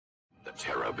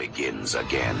Terror begins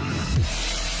again.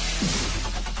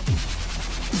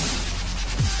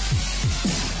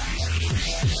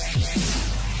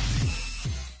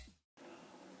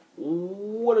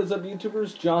 What is up,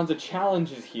 YouTubers? John's a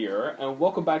Challenge is here, and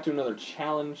welcome back to another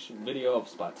challenge video of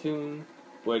Splatoon,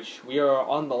 which we are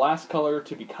on the last color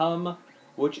to become,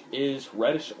 which is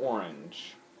Reddish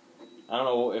Orange. I don't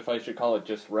know if I should call it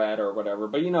just red or whatever,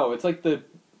 but you know, it's like the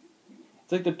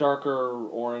darker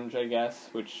orange, I guess,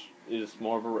 which is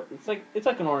more of a it's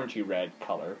like an orangey red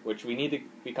color, which we need to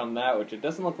become that, which it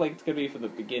doesn't look like it's gonna be for the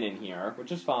beginning here,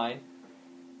 which is fine.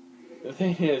 The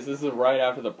thing is, this is right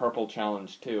after the purple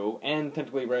challenge too, and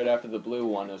technically right after the blue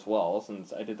one as well,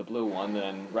 since I did the blue one,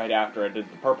 then right after I did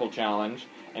the purple challenge,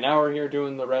 and now we're here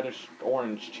doing the reddish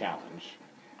orange challenge.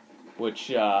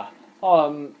 Which, I'm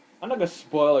not gonna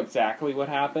spoil exactly what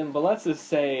happened, but let's just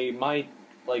say my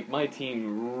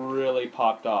team really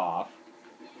popped off.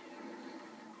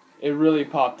 It really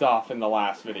popped off in the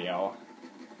last video.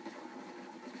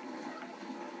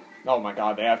 Oh my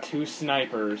god, they have 2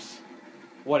 snipers.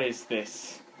 What is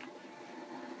this?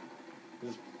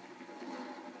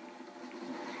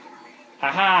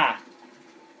 Haha!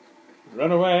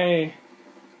 Run away!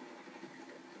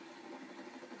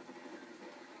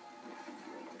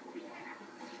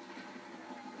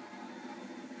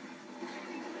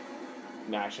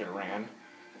 Nah, I should have ran.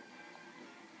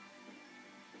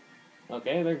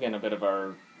 Okay, they're getting a bit of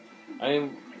our... I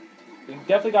mean, we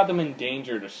definitely got them in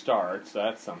danger to start, so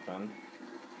that's something.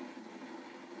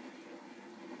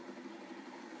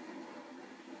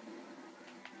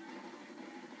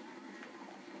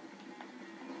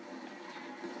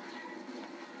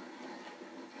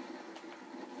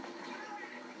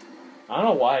 I don't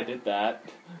know why I did that.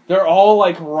 They're all,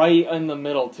 like, right in the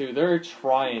middle, too. They're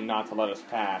trying not to let us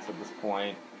pass at this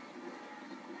point.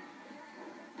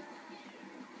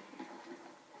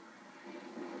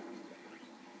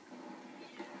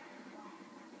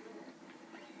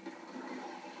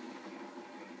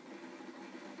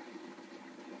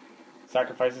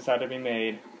 Sacrifices had to be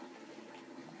made.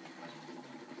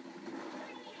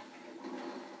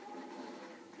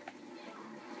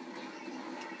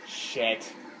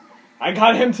 Shit. I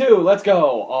got him too! Let's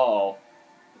go! Oh.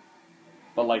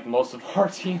 But like most of our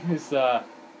team is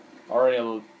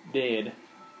already dead.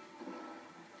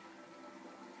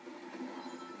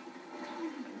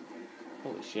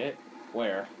 Holy shit.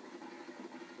 Where?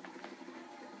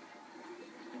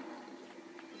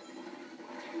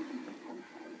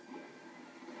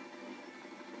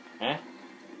 Eh?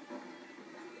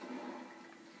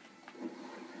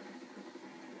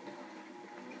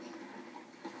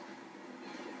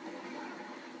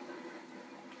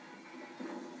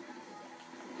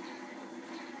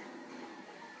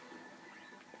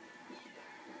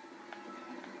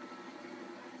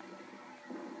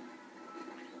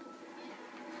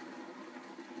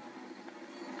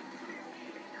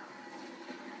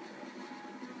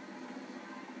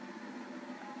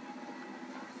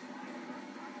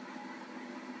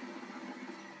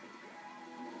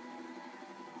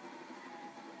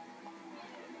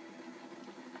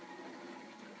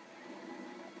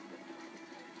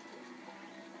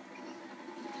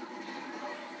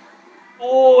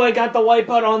 Oh, I got the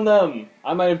wipeout on them!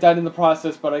 I might have died in the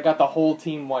process, but I got the whole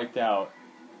team wiped out.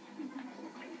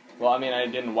 Well, I mean, I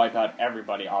didn't wipe out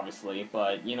everybody, obviously,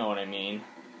 but you know what I mean.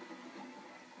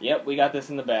 Yep, we got this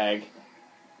in the bag.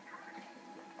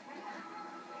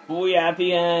 Booyah at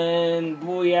the end!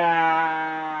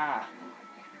 Booyah!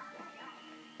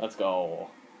 Let's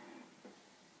go.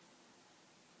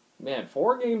 Man,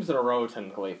 4 games in a row,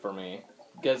 technically, for me.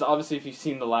 Because obviously if you've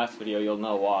seen the last video, you'll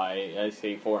know why I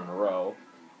say 4 in a row.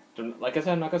 Like I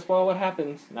said, I'm not going to spoil what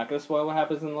happens. Not going to spoil what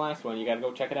happens in the last one. You got to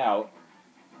go check it out.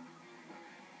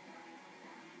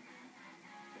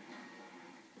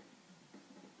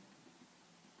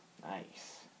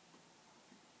 Nice.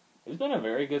 It's been a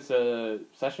very good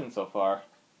session so far.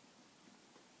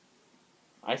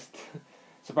 I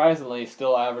surprisingly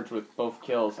still average with both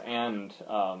kills and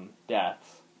deaths.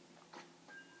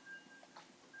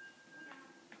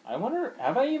 I wonder,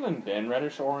 have I even been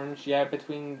Reddish Orange yet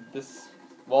between this...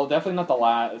 Well, definitely not the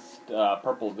last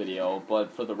purple video,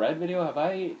 but for the red video, have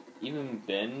I even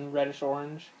been Reddish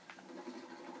Orange?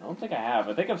 I don't think I have.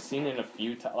 I think I've seen it a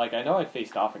few times. Like, I know I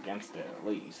faced off against it, at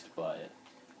least, but...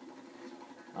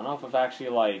 I don't know if I've actually,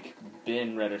 like,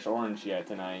 been Reddish Orange yet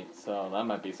tonight, so that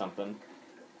might be something.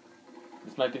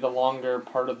 This might be the longer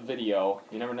part of the video.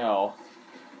 You never know.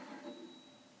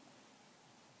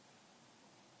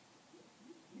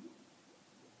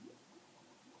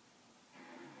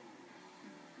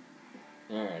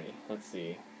 Alrighty, let's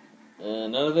see.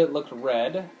 None of it looked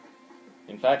red.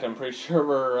 In fact, I'm pretty sure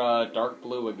we're dark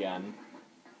blue again.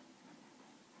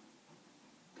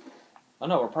 Oh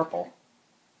no, we're purple.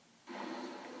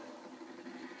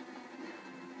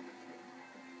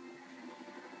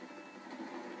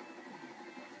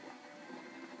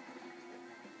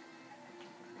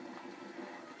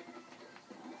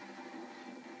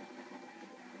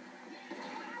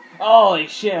 Holy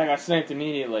shit, I got sniped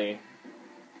immediately.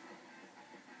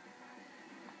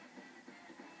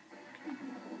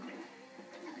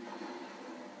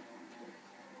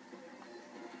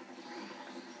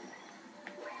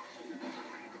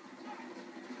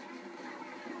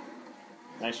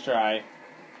 Nice try.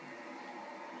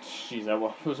 Jeez, I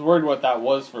was worried what that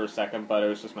was for a second, but it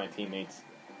was just my teammates'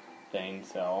 thing,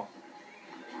 so...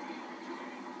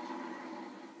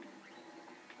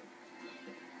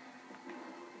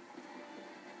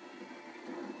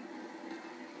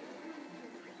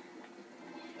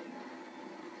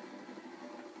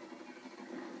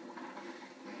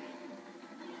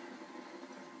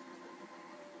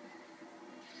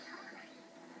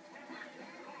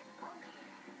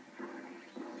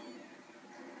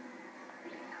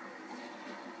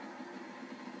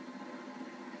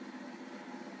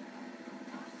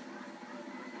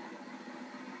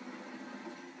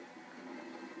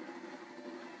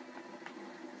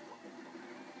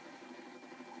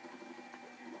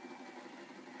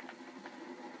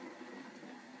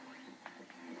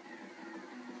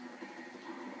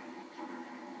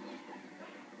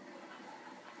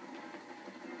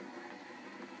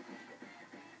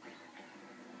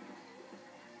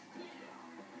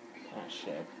 Ah,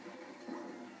 shit.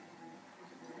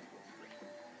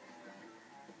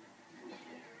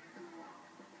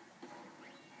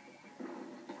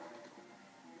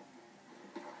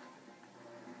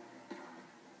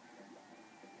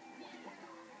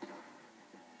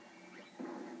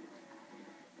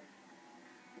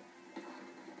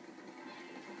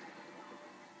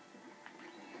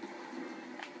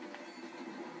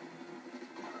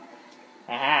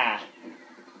 Aha!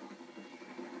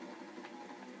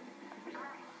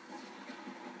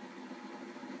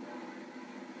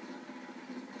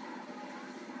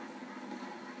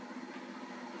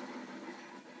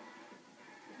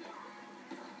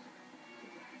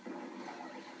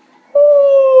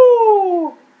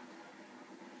 Woo!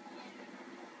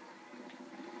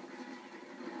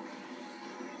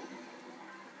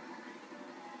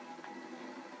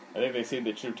 I think they see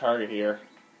the true target here.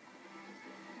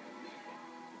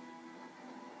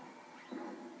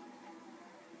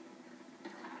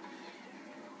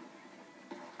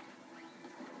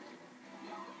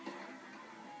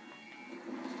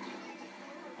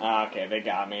 Ah, okay, they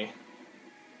got me.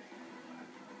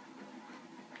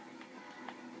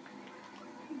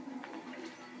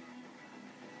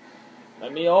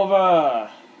 Let me over!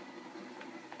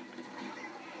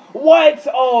 What?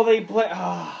 Oh, they play...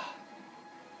 Ah.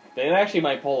 They actually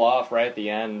might pull off right at the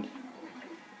end.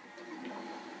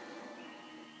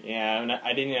 Yeah,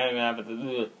 I didn't even have...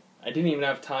 I didn't even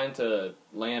have time to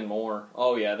land more.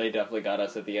 Oh yeah, they definitely got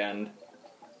us at the end.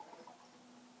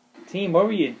 Team, what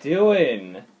were you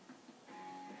doing?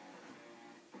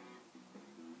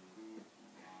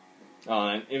 Oh,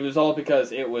 and it was all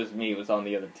because it was me, was on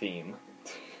the other team.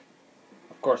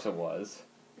 Of course it was.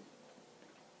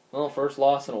 Well, first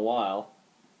loss in a while.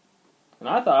 And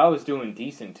I thought I was doing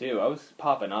decent too. I was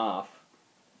popping off.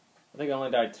 I think I only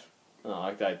died... Oh,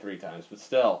 I died 3 times, but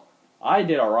still. I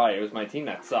did alright. It was my team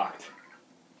that sucked.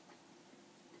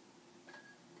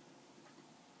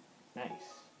 Nice.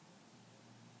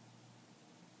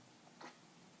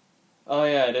 Oh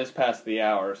yeah, it is past the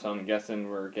hour, so I'm guessing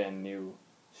we're getting new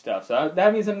stuff. So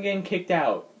that means I'm getting kicked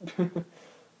out.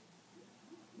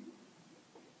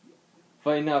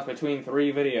 Funny enough, between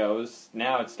 3 videos,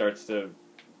 now it starts to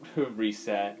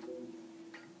reset.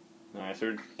 Alright, so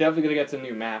we're definitely gonna get some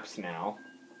new maps now.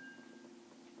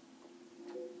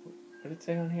 What did it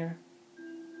say on here?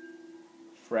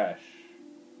 Fresh.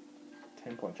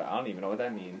 10.5. I don't even know what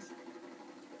that means.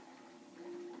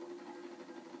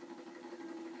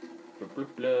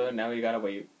 Now you gotta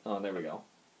wait. Oh, there we go.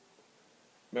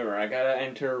 Remember, I gotta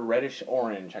enter Reddish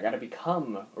Orange. I gotta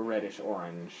become Reddish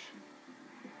Orange.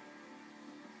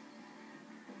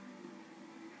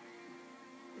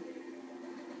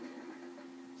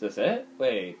 Is this it?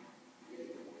 Wait.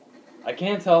 I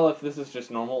can't tell if this is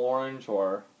just normal orange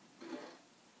or...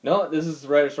 No, this is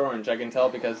Reddish Orange. I can tell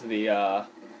because of the,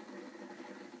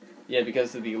 yeah,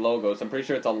 because of the logos. I'm pretty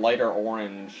sure it's a lighter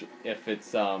orange if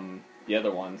it's, the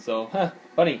other one. So,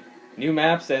 funny. New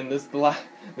maps, and this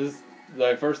is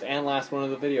the first and last one of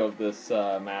the video of this,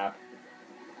 map.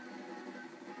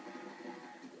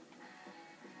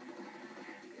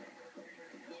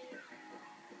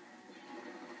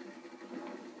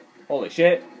 Holy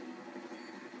shit.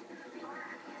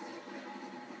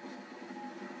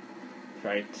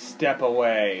 Try to step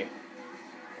away.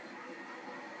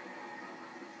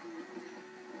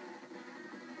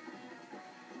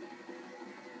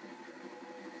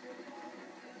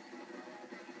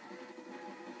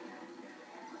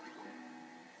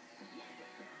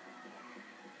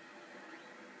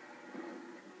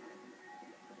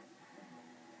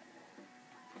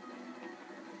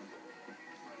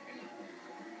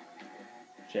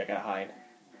 Shit, I gotta hide.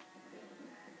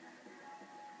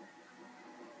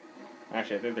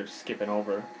 Actually, I think they're skipping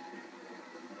over.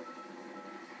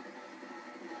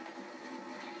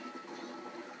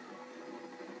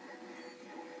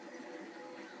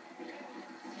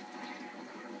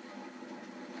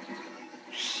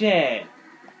 Shit!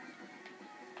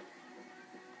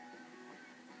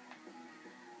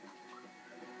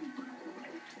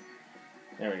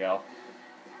 There we go.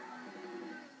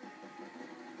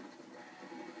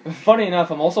 Funny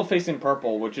enough, I'm also facing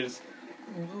purple, which is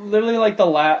literally like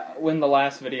when the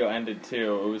last video ended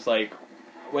too. It was like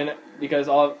because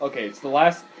okay, it's the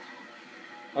last.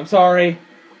 I'm sorry.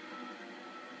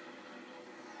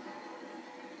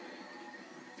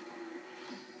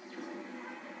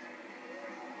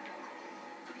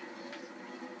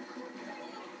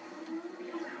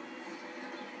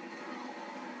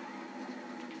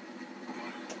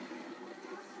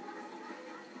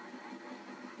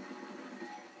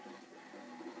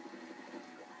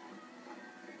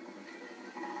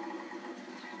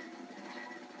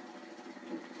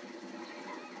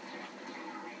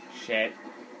 Shit.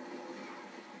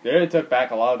 They really took back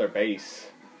a lot of their base.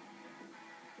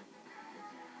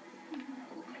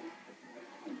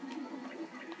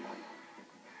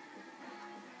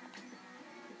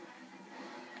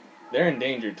 They're in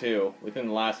danger too, within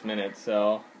the last minute,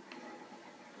 so...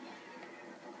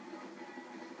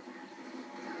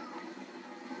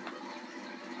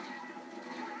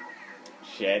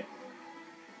 Shit.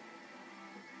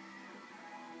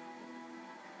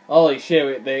 Holy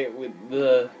shit, with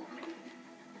the...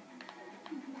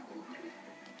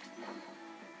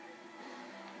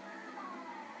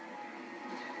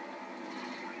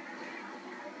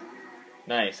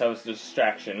 Nice, that was a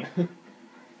distraction.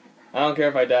 I don't care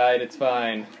if I died, it's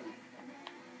fine.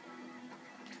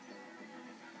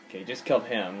 Okay, just killed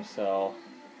him, so...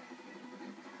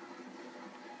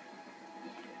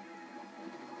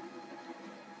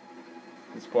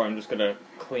 This point I'm just gonna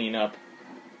clean up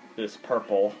this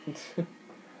purple. And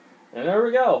there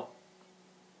we go!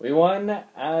 We won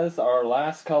as our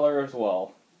last color as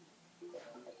well.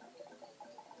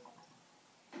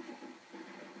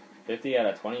 50 out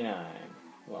of 29.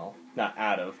 Well, not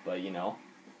out of, but you know.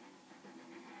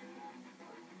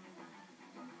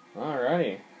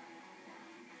 Alrighty.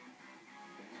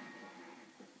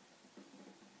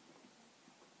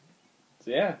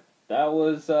 So yeah, that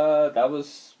was the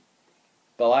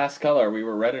last color. We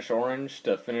were Reddish Orange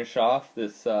to finish off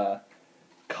this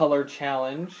color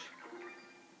challenge.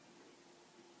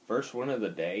 First win of the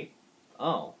day.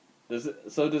 Oh, does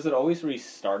it always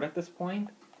restart at this point?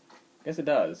 I guess it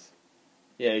does.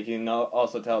 Yeah, you can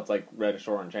also tell it's like Reddish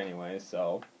Orange anyway,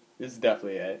 so this is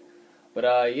definitely it.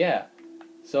 But yeah.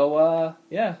 So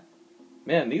yeah.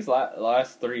 Man, these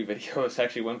last 3 videos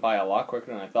actually went by a lot quicker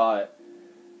than I thought,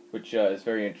 which is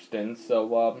very interesting.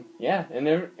 So yeah, and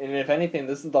if anything,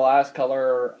 this is the last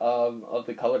color of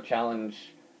the color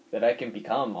challenge that I can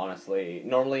become. Honestly,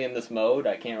 normally in this mode,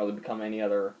 I can't really become any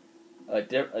other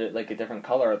like a different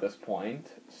color at this point.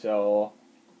 So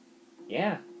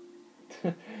yeah.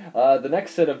 The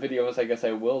next set of videos, I guess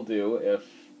I will do if,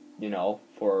 you know,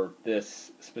 for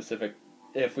this specific,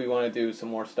 if we want to do some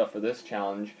more stuff for this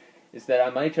challenge, is that I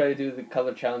might try to do the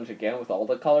color challenge again with all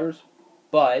the colors,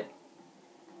 but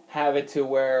have it to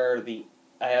where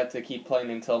I have to keep playing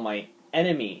until my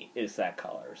enemy is that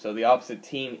color. So the opposite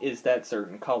team is that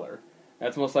certain color.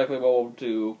 That's most likely what we'll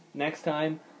do next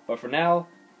time, but for now,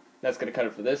 that's going to cut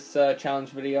it for this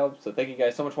challenge video. So thank you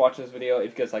guys so much for watching this video.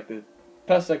 If you guys like the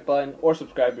press the like button or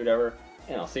subscribe or whatever,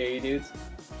 and I'll see you dudes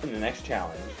in the next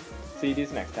challenge. See you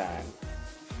dudes next time.